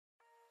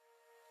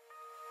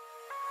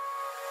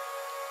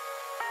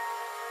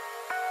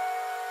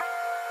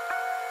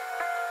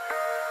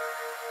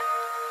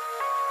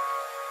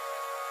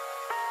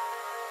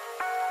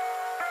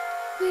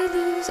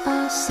lose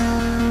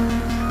ourselves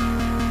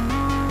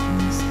in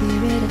the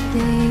spirit of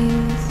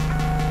things.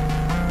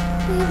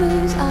 We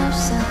lose our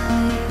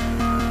sight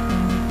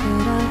when we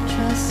put our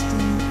trust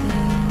in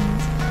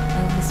things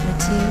of this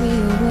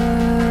material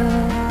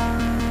world,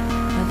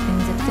 of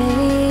things that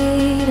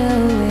fade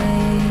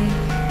away.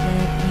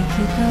 Yet we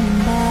keep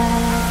coming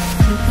back,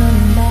 keep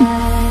coming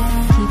back,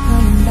 keep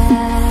coming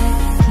back,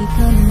 keep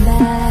coming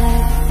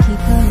back,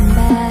 keep coming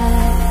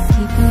back,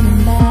 keep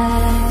coming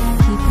back,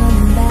 keep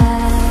coming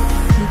back,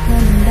 keep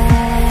coming back, keep coming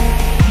back,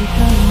 keep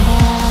coming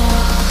back,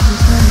 keep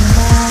coming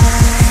back.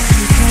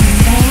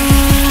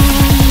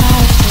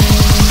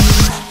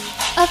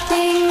 Of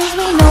things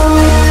we know.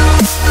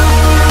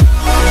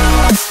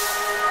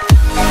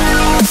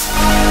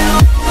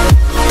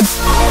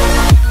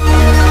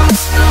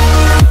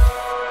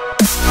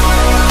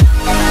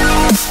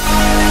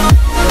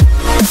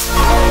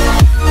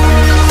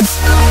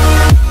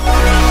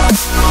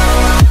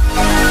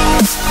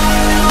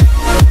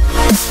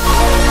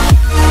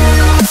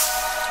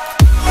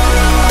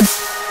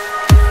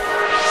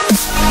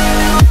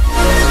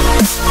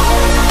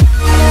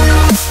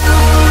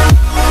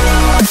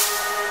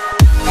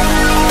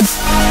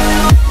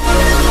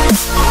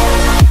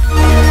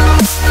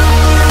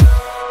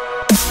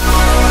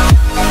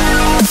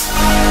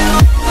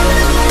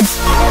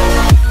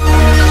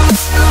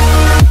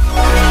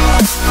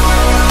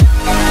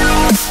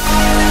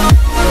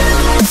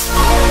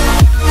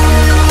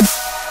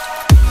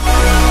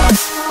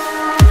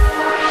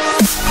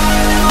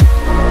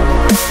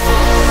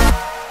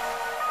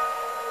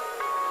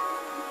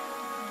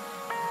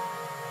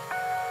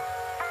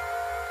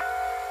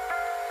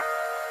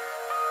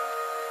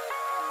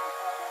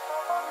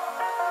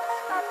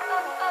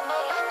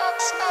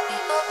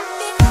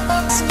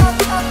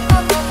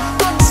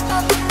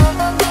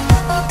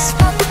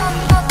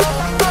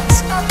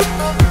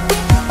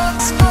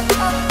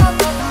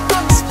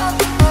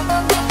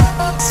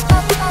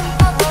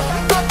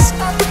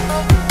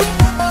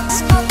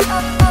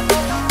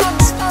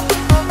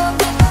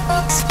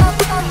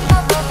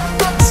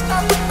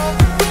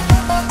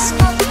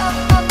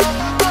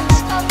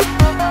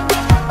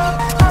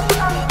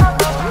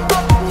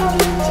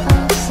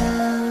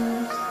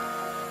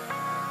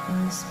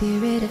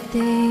 Spirit of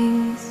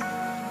things,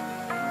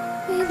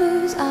 we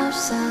lose our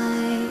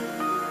sight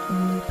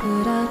when we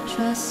put our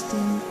trust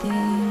in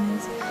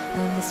things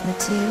of this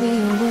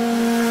material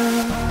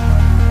world,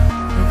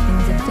 of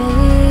things that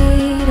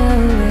fade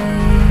away.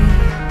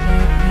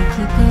 Yet we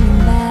keep coming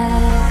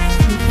back,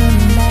 keep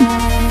coming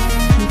back,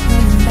 keep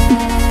coming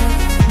back,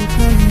 keep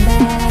coming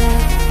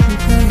back, keep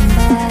coming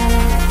back,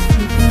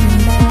 keep coming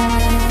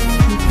back,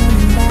 keep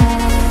coming back,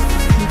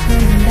 keep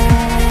coming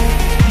back,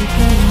 keep coming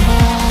back.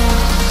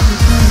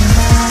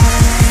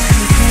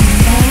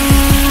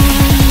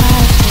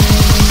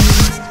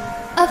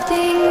 Of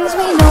things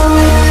we know.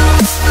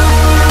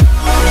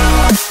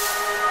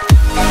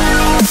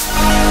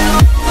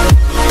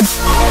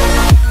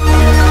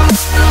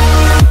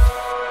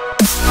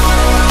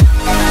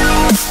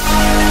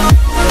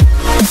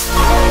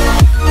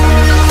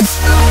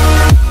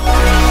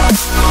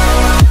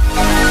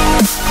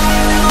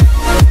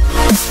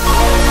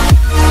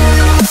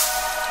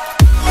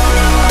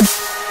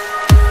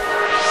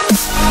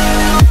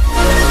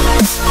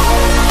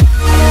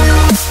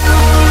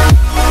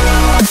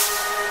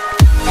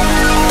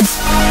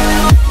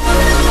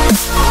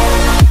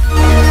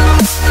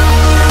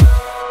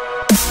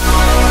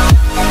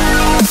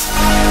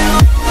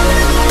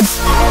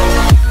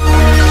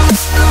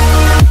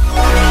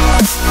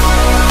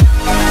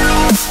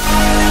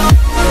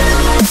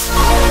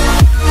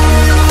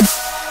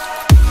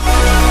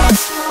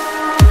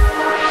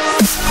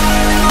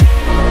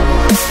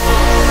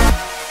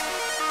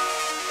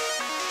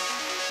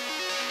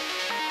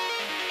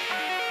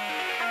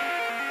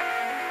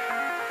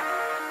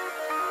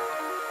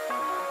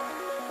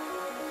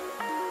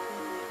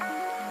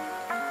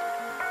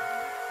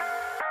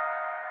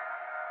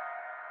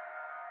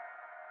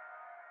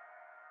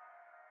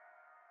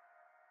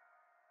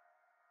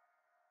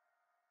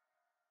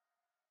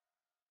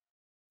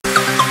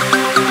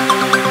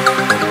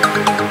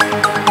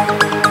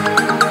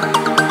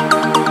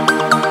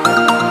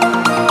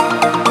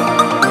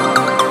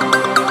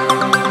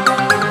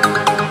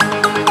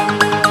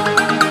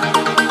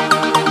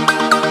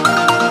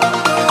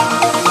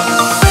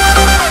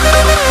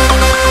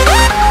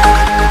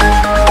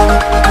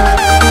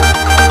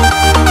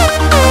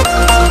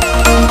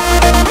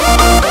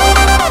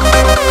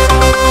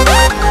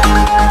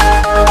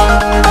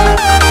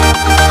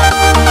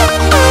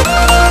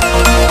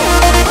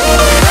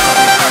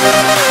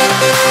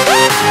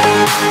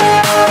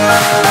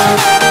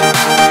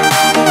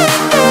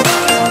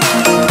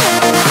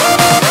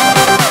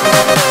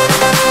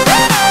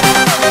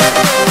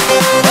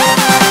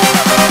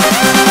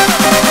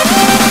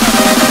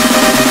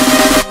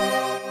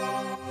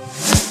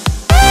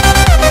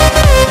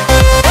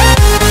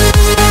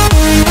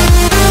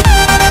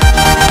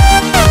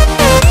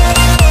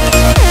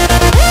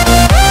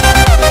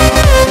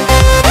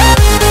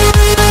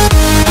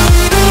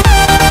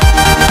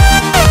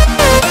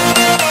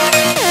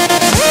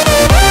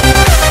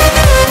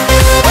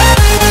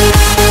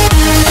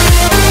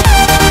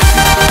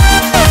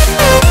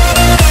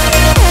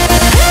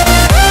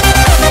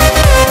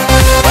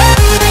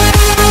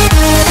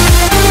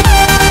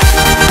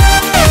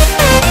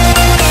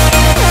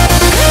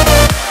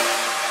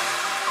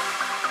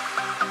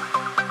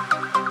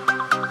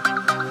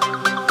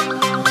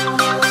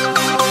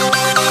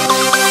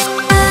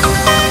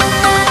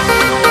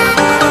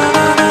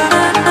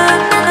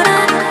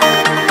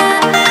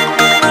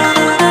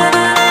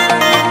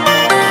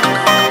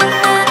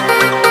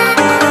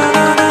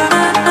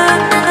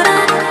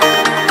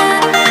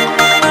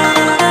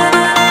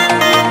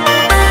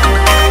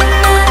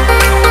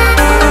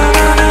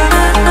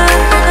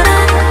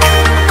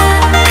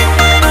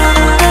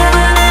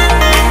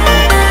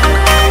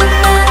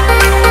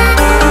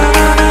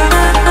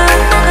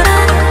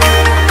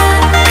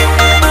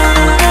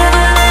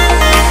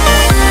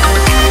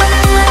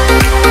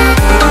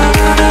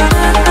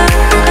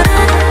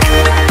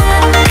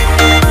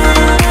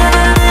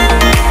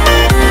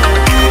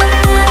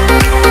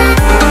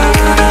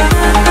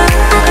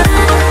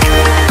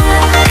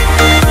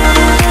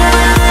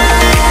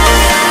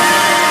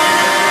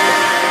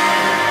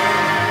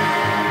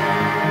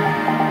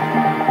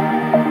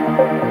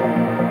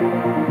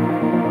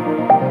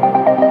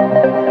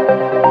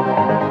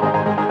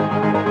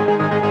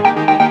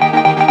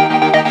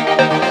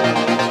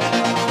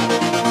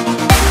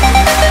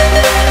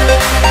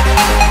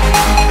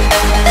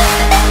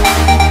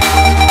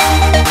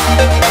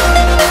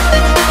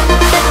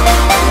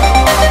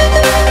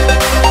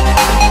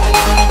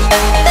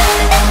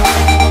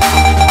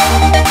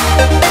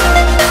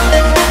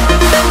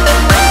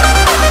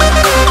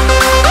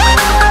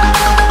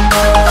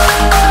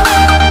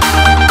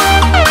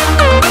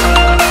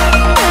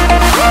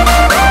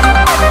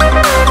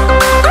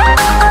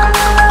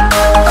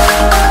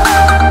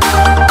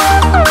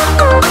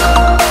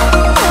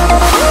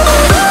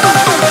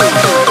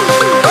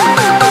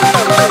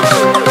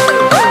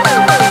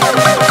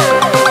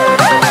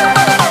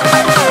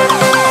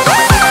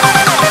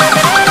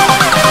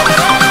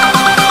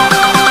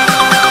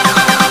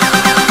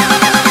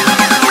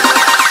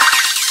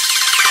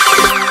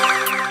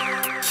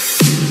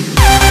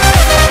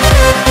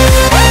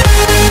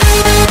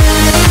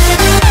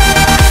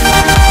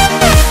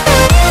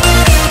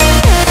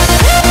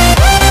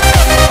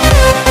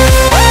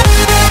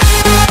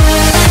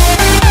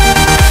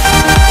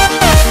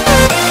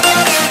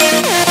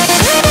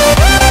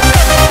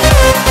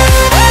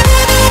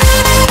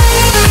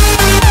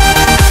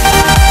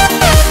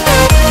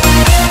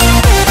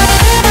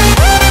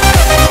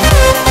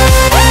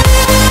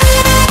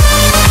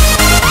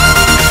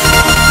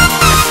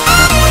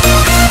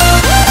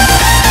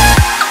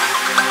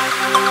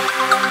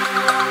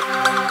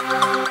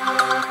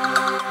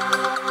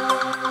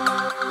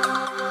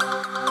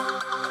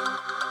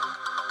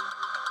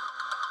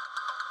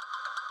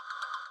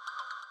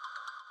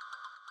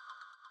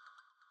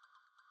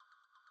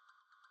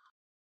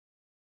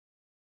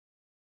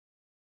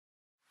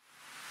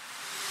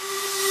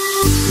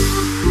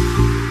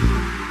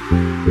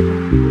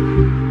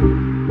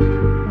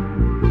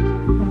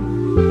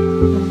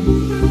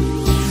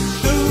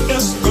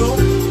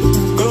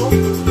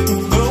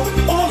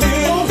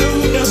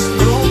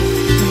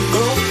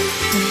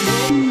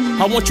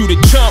 want you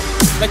to jump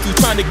like you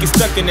trying to get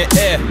stuck in the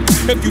air.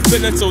 If you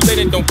feeling so lit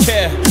and don't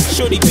care,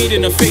 shorty beat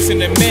in the face in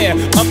the mirror,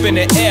 up in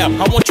the air.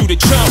 I want you to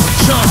jump,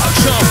 jump,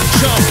 jump,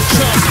 jump,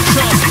 jump,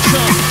 jump,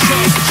 jump, jump,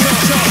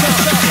 jump,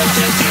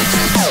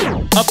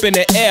 jump, up in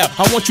the air.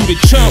 I want you to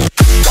jump,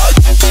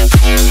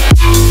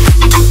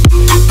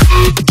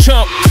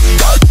 jump.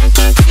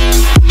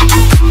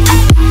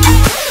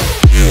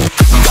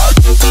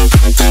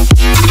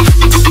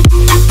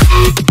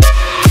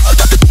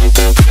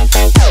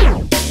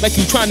 Like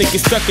you trying to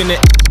get stuck in it.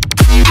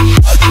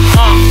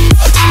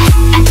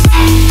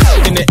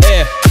 In the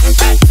air.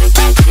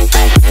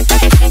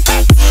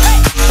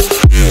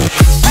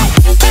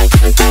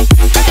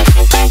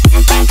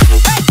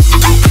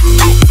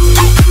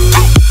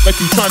 Like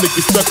you trying to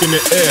get stuck in the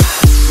air.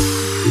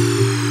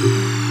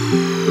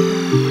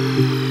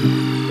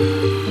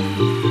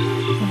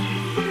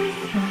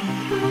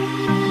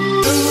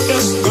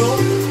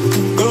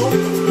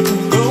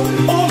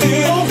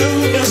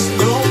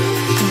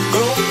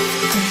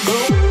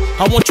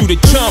 I want you to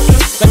jump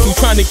like you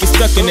trying to get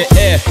stuck in the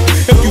air.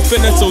 If you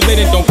feeling so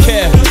lit and don't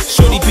care,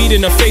 shorty beat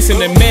in the face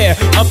in the mirror,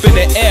 up in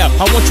the air.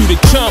 I want you to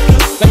jump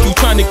like you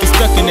trying to get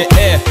stuck in the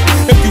air.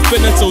 If you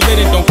feeling so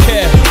lit and don't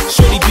care,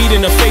 shorty beat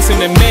in the face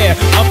in the mirror,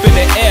 up in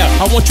the air.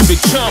 I want you to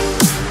jump,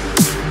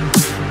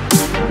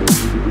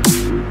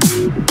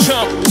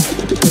 jump.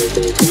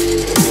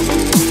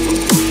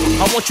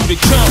 I want you to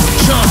jump,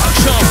 jump,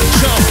 jump,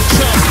 jump,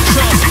 jump,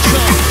 jump,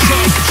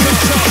 jump,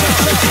 jump,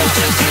 jump,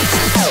 jump.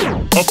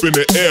 Up in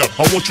the air,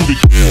 I want you to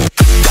jump,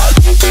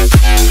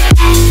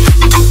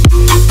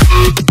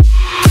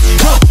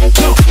 jump,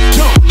 jump,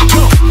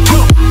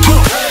 jump, jump.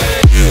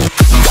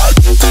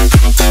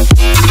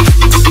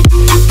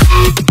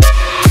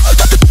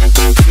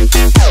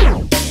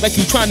 Like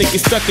you trying to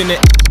get stuck in it.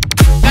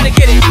 Gotta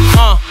get it,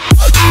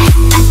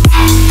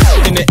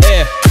 in the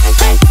air.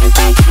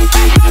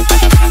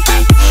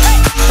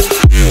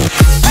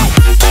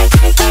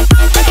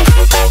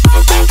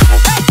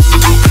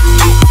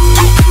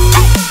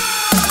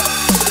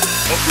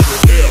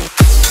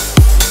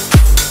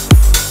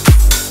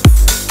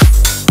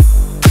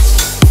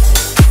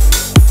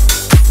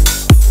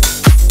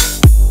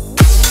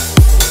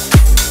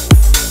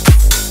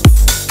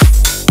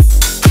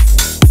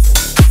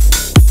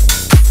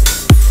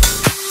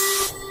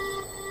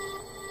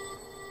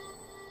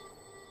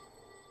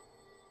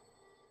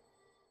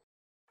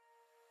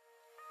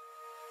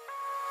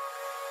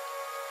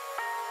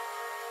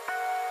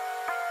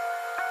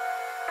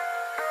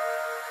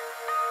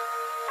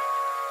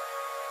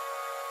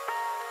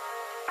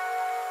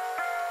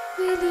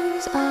 We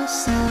lose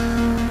ourselves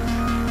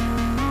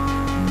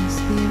in the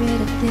spirit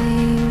of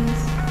things.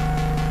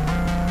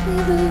 We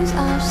lose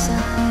our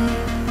sight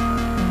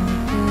when we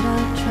put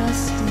our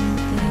trust in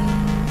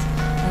things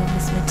of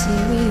this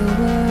material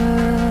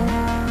world,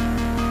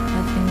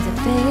 of things that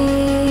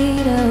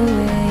fade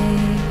away.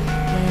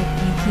 Yet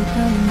we keep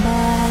coming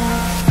back,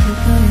 keep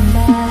coming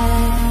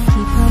back,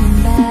 keep coming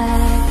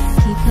back,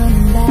 keep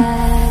coming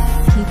back,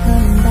 keep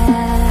coming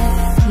back,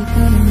 keep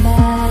coming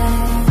back,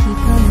 keep coming back. Keep coming back, keep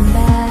coming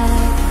back,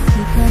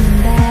 keep coming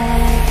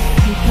back,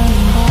 keep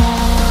coming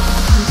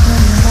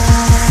back,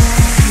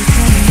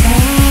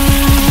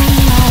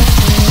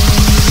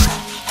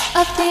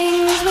 of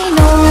things we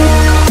know.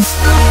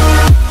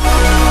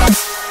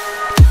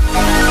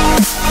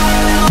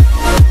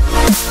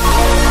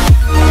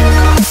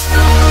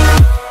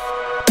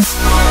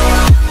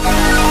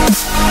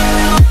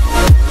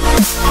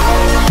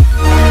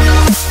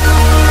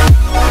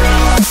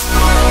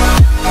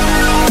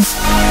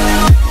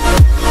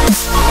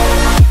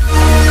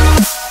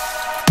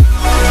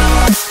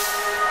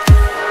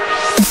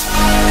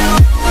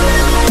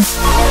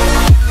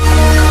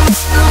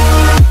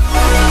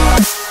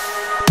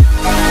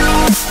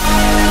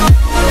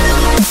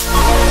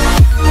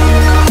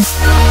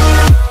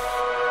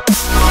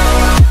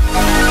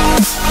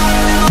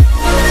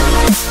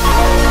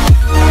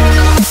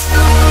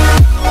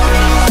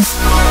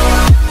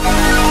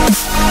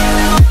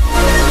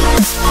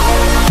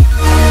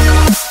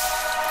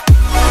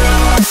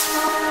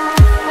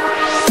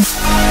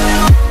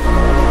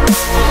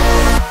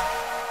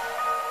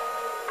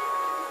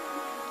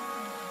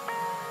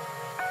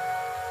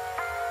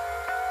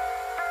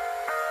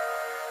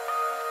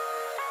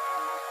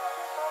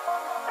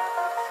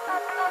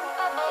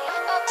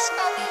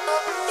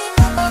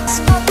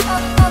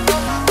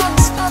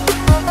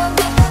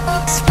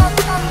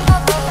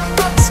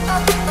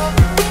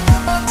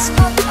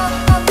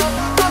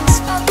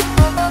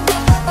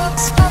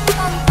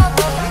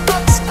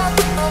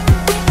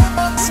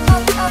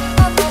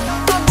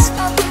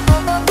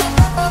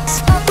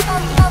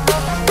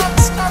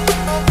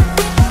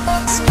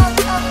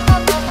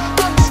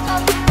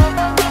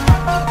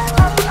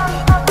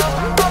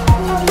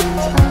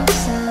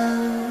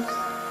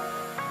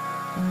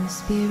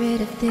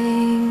 Spirit of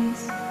things,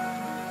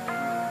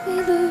 we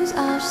lose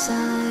our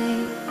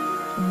sight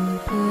when we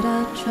put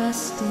our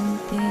trust in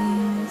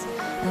things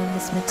of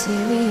this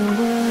material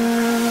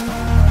world,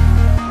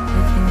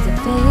 of things that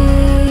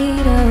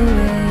fade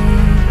away,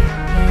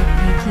 yet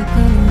we keep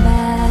coming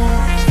back.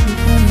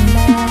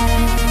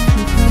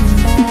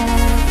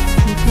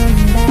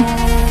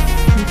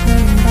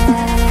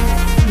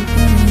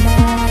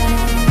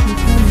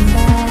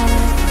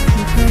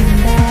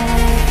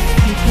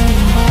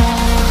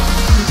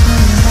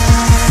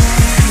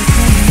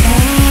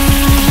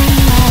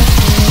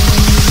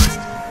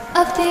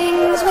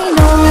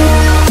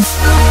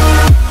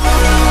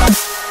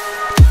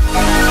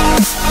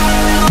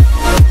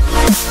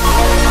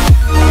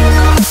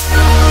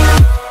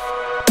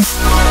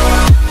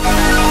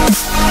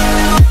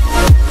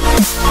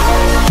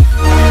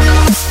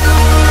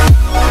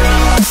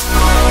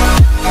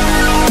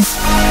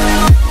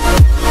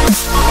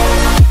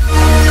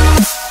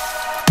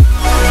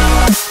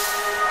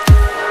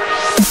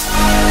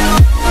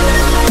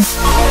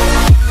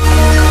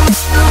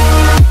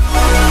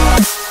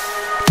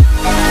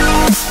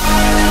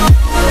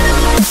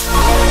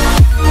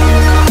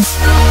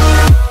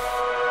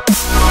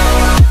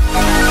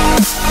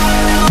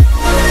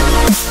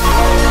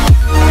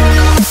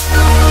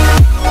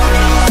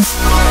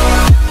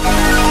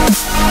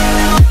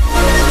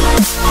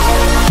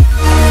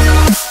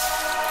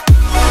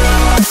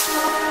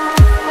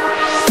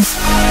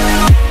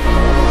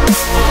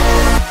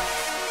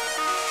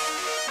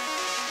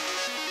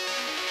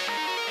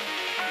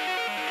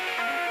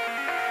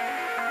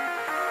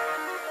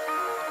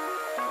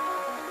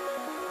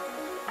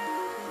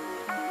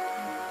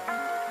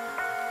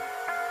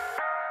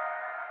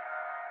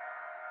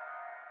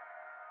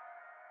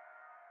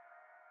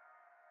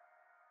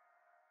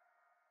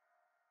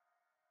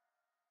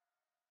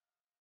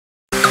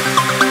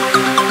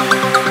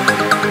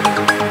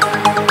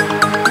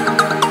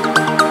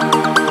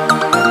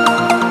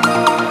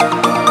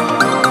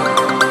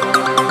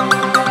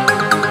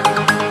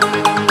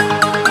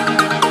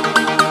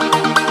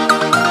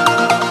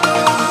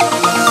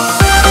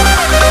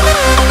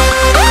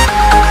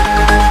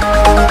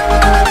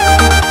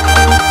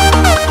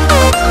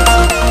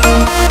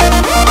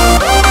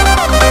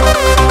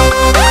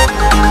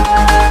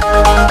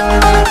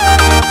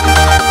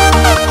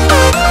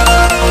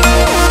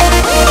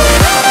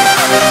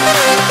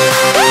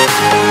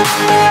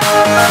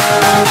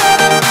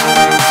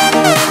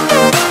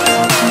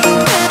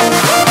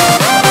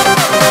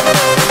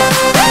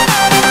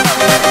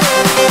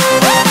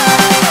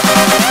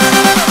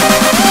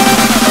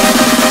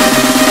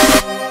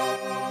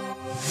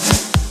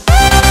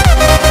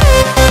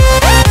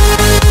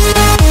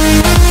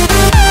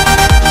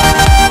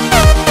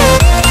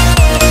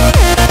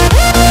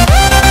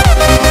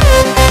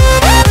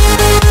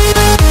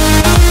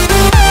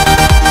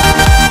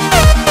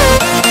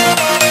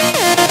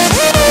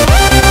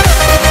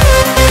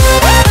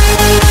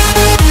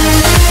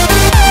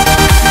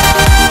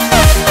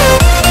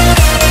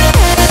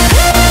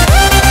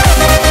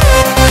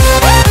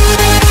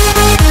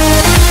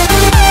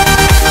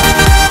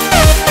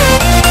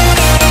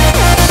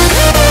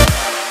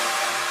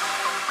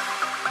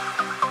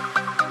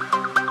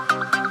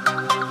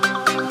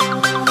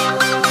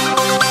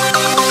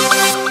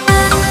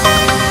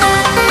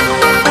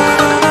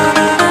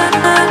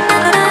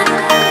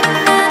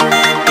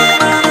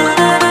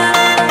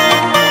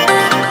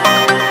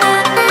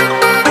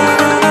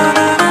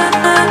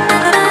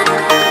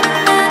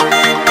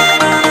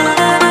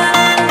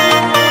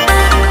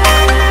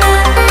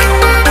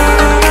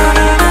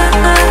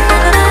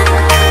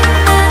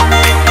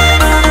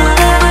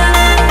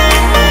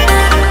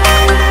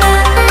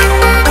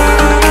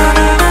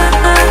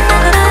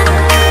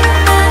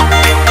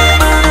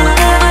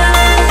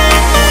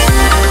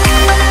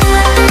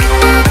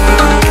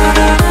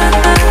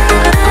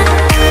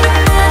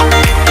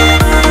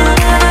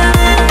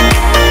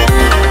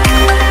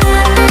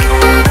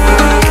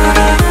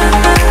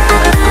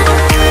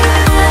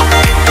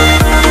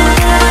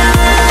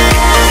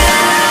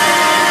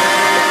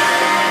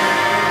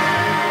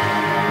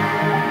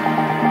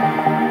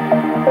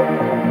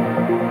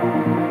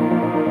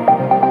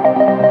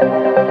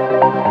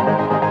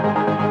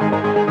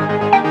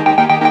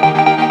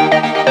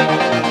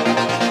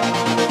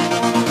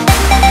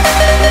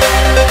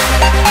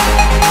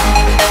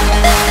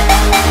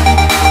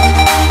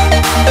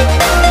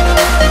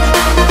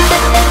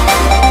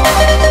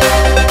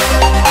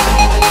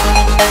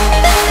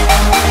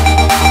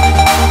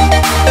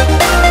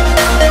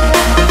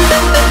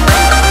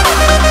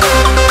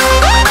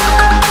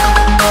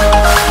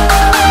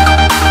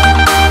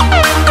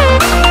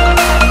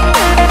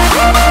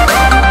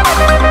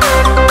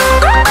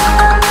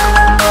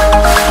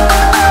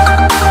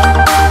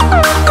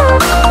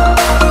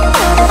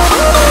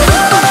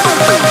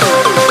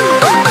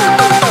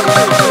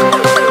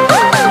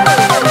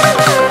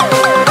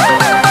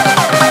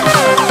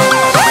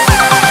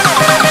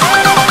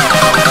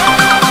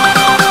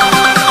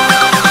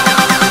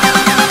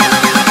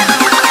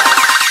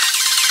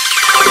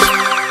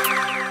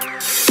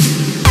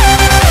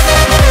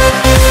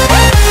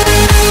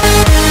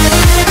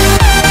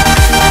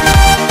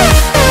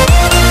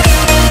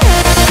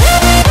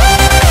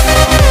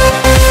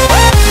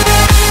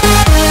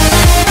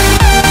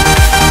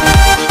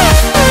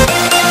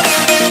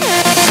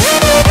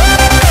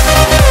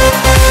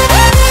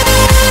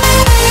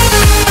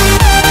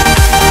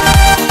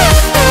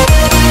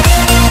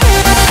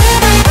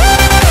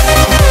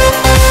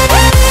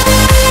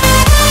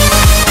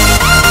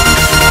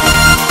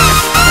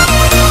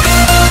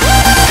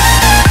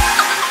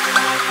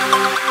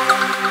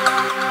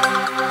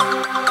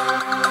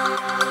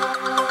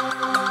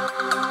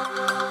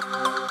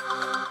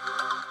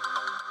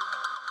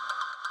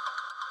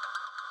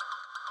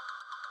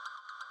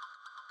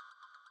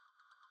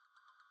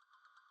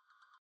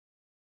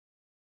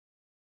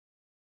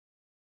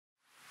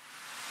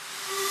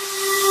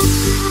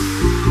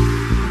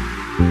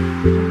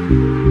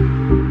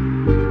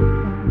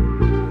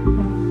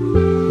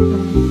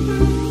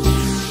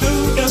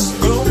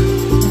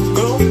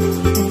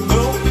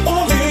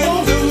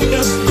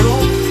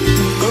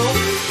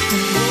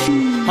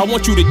 I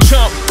want you to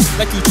jump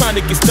like you trying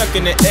to get stuck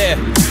in the air.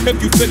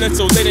 If you feeling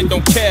so lit and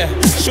don't care,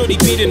 shorty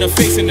beating her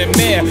face in the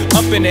mirror,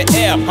 up in the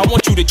air. I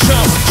want you to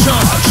jump,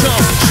 jump,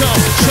 jump, jump,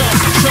 jump,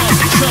 jump,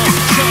 jump,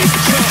 jump,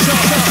 jump,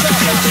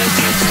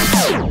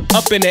 jump,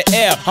 up in the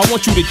air. I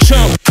want you to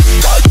jump,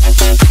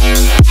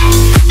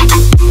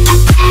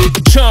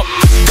 jump.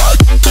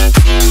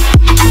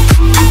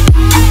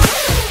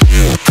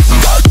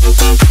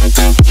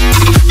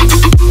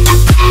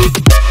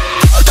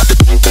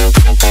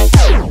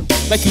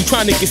 Like you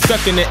trying to get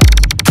stuck in it.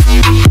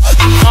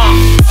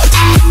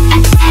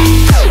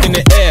 In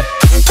the air.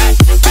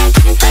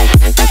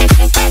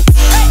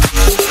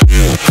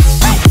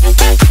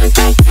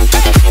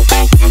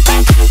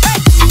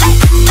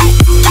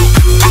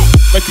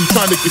 Like you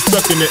trying to get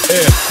stuck in the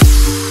air.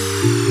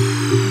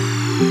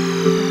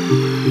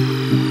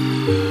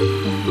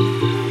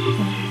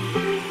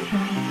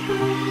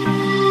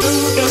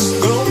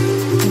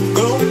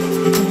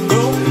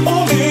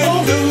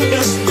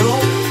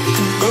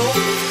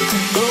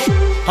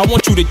 I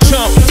want you to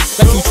jump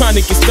like you trying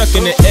to get stuck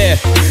in the air.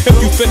 If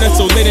you feeling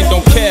so lit and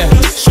don't care,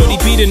 shorty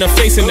beating her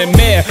face in the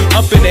mirror,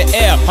 up in the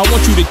air. I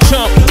want you to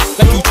jump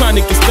like you trying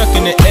to get stuck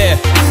in the air.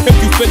 If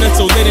you feeling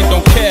so lit and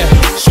don't care,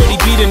 shorty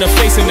beating her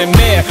face in the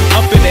mirror,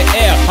 up in the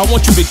air. I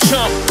want you to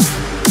jump,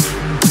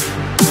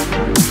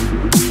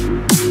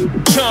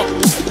 jump.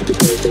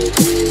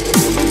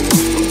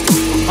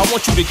 I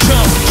want you to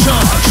jump,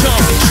 jump,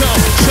 jump,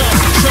 jump,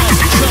 jump, jump, jump,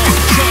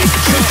 jump,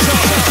 jump,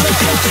 jump.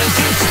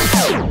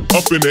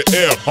 Up in the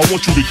air, I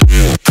want you to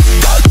jump,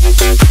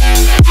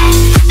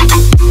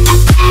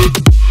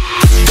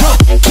 jump,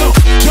 jump,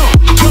 jump,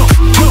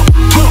 jump,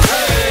 jump.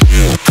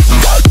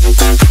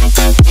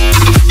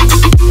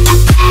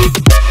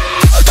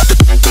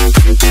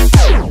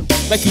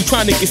 Like you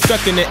trying to get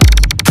stuck in it.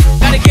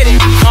 Gotta get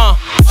it,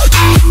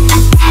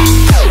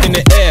 in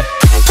the air.